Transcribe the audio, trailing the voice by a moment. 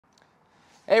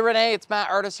Hey Renee, it's Matt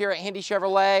Artus here at Handy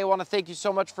Chevrolet. I want to thank you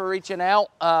so much for reaching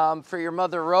out for your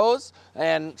mother Rose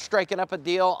and striking up a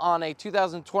deal on a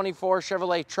 2024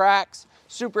 Chevrolet Trax.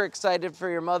 Super excited for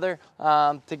your mother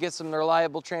to get some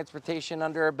reliable transportation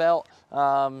under her belt,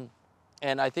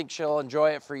 and I think she'll enjoy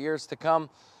it for years to come.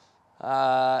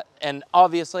 And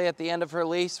obviously at the end of her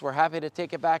lease, we're happy to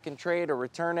take it back and trade or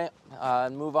return it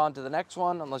and move on to the next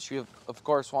one, unless you, of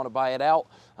course, want to buy it out.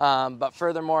 But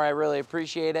furthermore, I really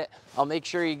appreciate it. I'll make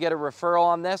sure you get a referral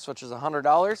on this, which is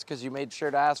 $100 because you made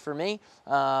sure to ask for me.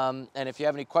 And if you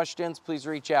have any questions, please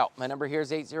reach out. My number here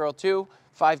is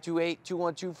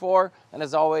 802-528-2124. And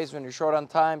as always, when you're short on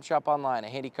time, shop online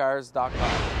at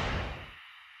handycars.com.